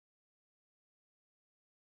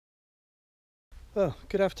Well,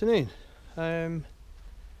 good afternoon. I've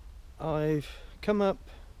come up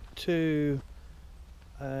to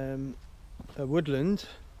a woodland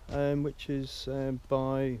which is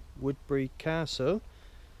by Woodbury Castle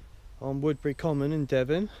on Woodbury Common in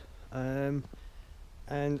Devon, and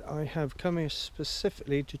I have come here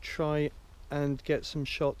specifically to try and get some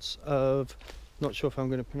shots of, not sure if I'm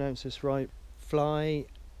going to pronounce this right, Fly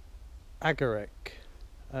Agaric,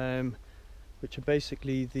 which are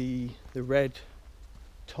basically the red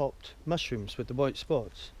topped mushrooms with the white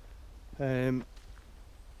spots. So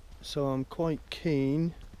I'm quite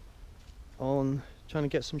keen on trying to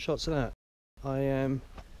get some shots of that. I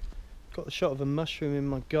got a shot of a mushroom in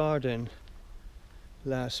my garden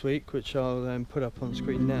last week, which I'll put up on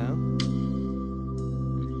screen now.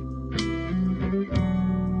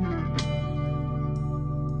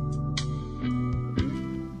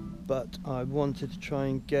 But I wanted to try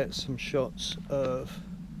and get some shots of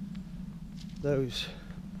those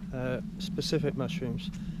specific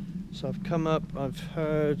mushrooms. So I've come up, I've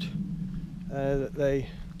heard that they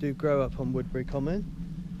do grow up on Woodbury Common,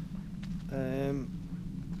 and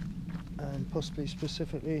possibly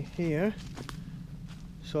specifically here.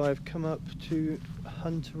 So I've come up to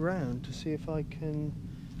hunt around to see if I can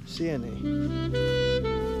see any.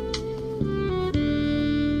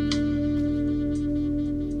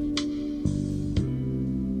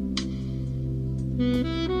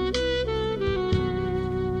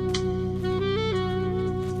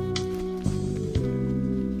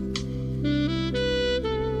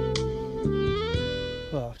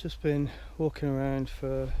 Well, I've just been walking around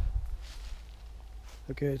for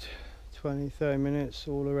a good 20-30 minutes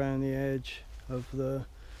all around the edge of the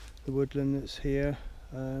woodland that's here,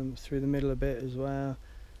 through the middle a bit as well,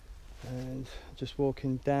 and just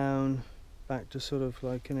walking down back to sort of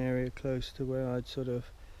like an area close to where I'd sort of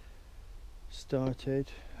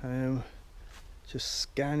started, just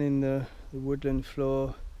scanning the woodland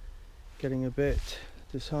floor, getting a bit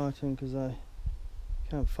disheartened because I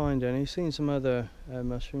can't find any. Seen some other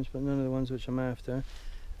mushrooms, but none of the ones which I'm after.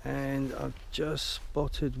 And I've just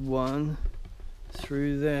spotted one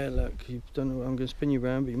through there. Look, you don't know. I'm going to spin you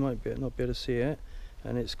around, but you might not be able to see it,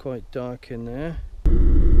 and it's quite dark in there.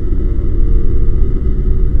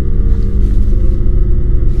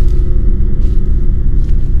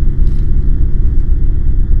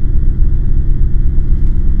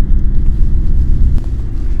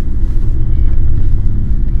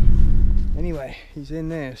 Anyway, he's in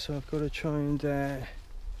there, so I've got to try and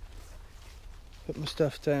put my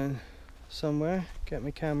stuff down somewhere, get my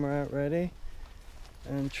camera out ready,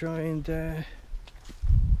 and try and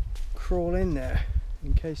crawl in there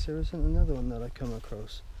in case there isn't another one that I come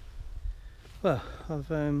across. Well, I've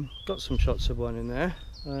got some shots of one in there.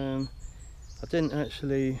 I didn't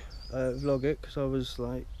actually vlog it because I was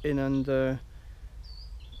like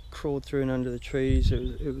crawled through and under the trees.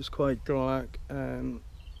 It was quite dark.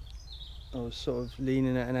 I was sort of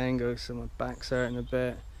leaning at an angle, so my back's hurting a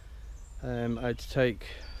bit. I had to take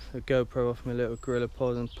a GoPro off my little gorilla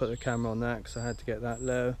pod and put the camera on that because I had to get that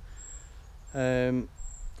low.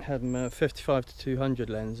 Had my 55-200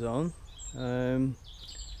 lens on,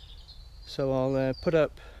 so I'll put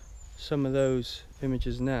up some of those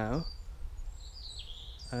images now,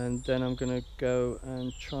 and then I'm going to go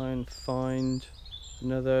and try and find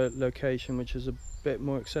another location which is a bit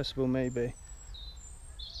more accessible maybe.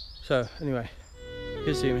 So anyway,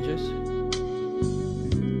 here's the images.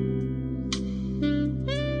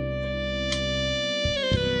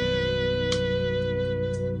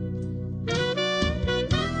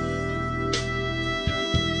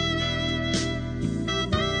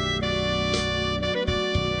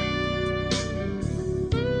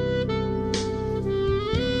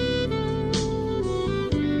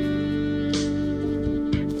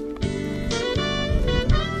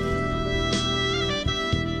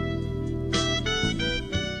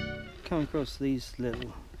 Come across these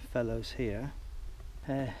little fellows here,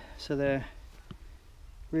 so they're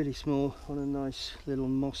really small on a nice little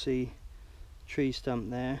mossy tree stump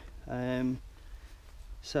there.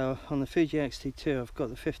 So on the Fuji X-T2 I've got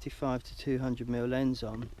the 55-200mm lens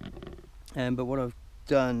on, but what I've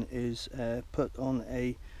done is put on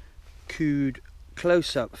a Kood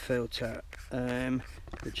close-up filter,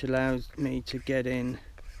 which allows me to get in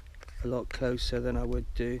a lot closer than I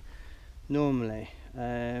would do normally.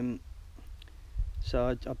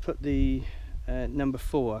 So I put the number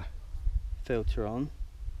 4 filter on,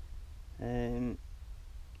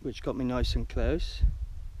 which got me nice and close.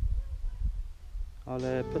 I'll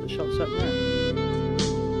put the shots up now.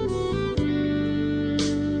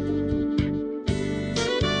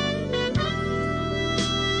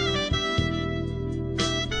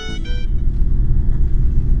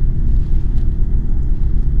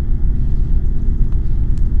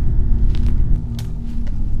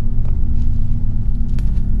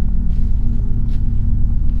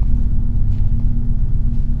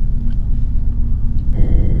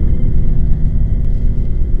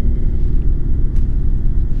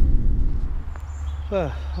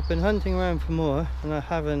 Well, I've been hunting around for more and I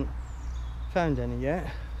haven't found any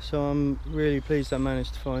yet, so I'm really pleased I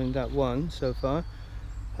managed to find that one so far.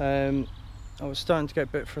 I was starting to get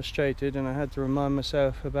a bit frustrated and I had to remind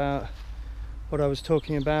myself about what I was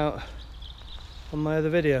talking about on my other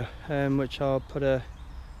video, which I'll put a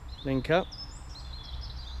link up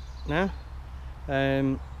now.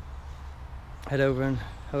 Head over and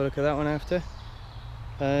have a look at that one after.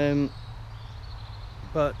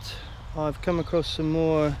 But I've come across some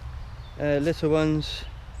more little ones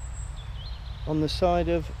on the side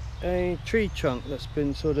of a tree trunk that's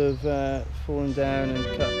been sort of fallen down and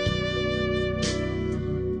cut.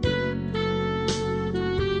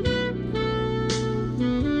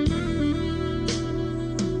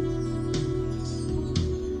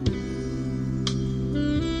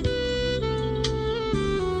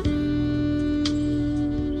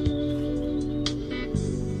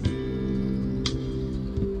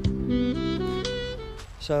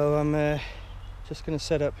 So I'm just going to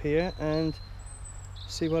set up here and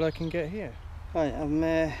see what I can get here. Right, I'm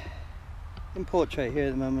in portrait here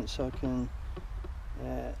at the moment, so I can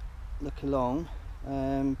look along,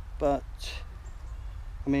 but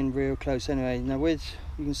I'm in real close anyway. Now you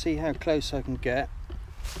can see how close I can get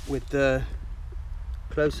with the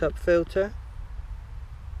close-up filter,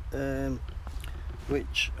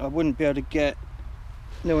 which I wouldn't be able to get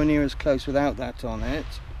nowhere near as close without that on it.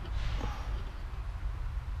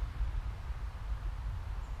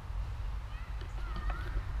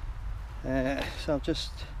 So I've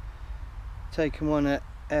just taken one at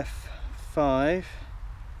f5.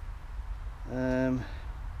 I'm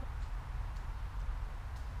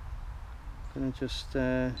going to just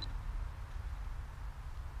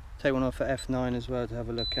take one off at f9 as well to have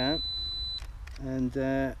a look at, and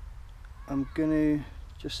I'm going to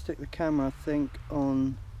just stick the camera, I think,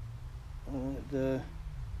 on the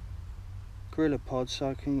gorilla pod, so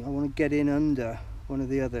I want to get in under one of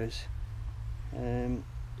the others.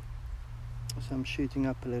 So I'm shooting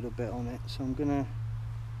up a little bit on it, so I'm gonna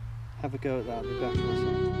have a go at that. I'll be back in a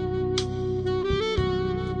second.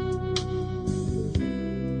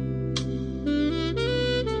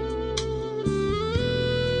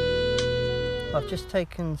 I've just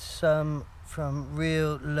taken some from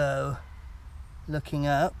real low, looking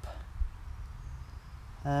up,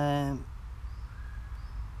 and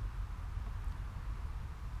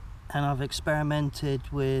I've experimented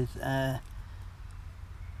with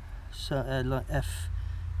like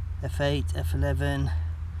F8, F11, I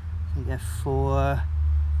think F4,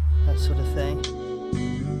 that sort of thing.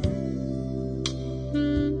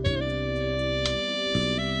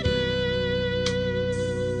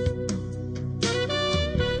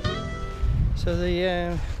 So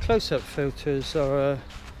the close-up filters are a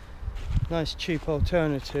nice cheap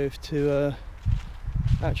alternative to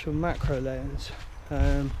actual macro lens.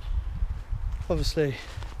 Obviously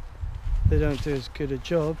they don't do as good a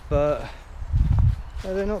job, but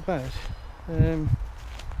they're not bad. So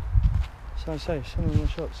I say, some of my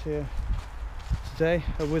shots here today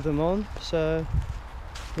are with them on, so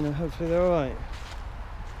you know, hopefully they're alright.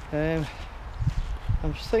 I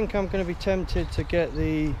think I'm going to be tempted to get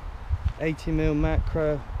the 80mm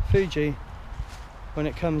macro Fuji when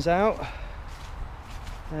it comes out.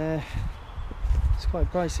 It's quite a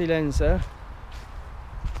pricey lens though,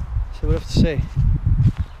 so we'll have to see.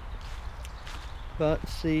 But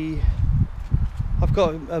I've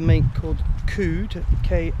got a mate called Kood,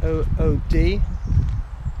 K-O-O-D.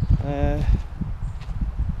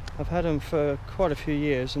 I've had them for quite a few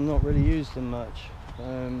years and not really used them much.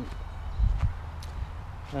 And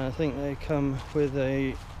I think they come with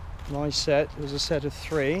a nice set. There's a set of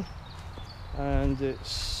 3, and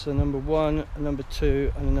it's a number 1, a number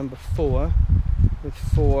 2, and a number 4, with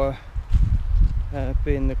 4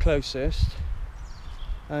 being the closest.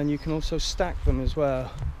 And you can also stack them as well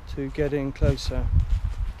to get in closer.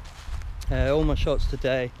 All my shots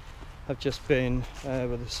today have just been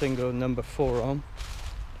with a single number 4 on.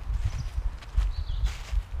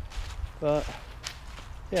 But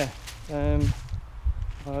yeah,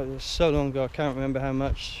 it's so long ago I can't remember how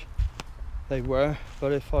much they were,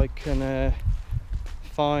 but if I can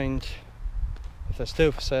find, if they're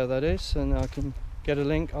still for sale that is, and I can get a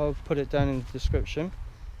link, I'll put it down in the description.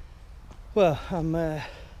 Well, I'm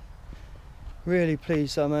really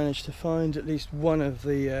pleased I managed to find at least one of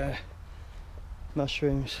the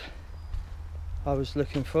mushrooms I was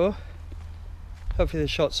looking for. Hopefully the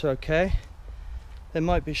shots are okay. There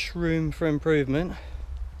might be room for improvement.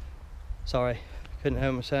 Sorry, couldn't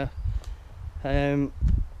help myself.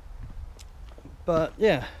 But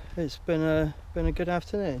yeah, it's been a good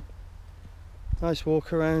afternoon. Nice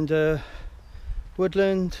walk around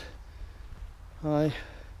Woodland. I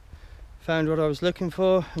found what I was looking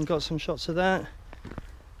for and got some shots of that,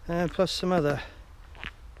 and plus some other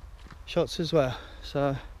shots as well.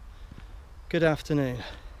 So good afternoon.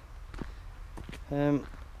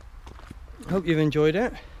 Hope you've enjoyed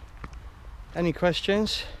it. Any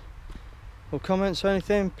questions or comments or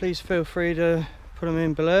anything, please feel free to put them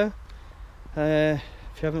in below. If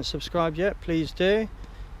you haven't subscribed yet, please do.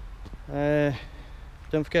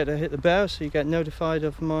 Don't forget to hit the bell so you get notified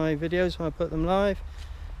of my videos when I put them live.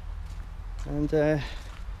 And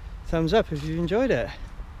thumbs up if you've enjoyed it.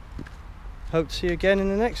 Hope to see you again in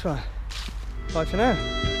the next one. Bye for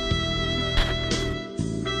now.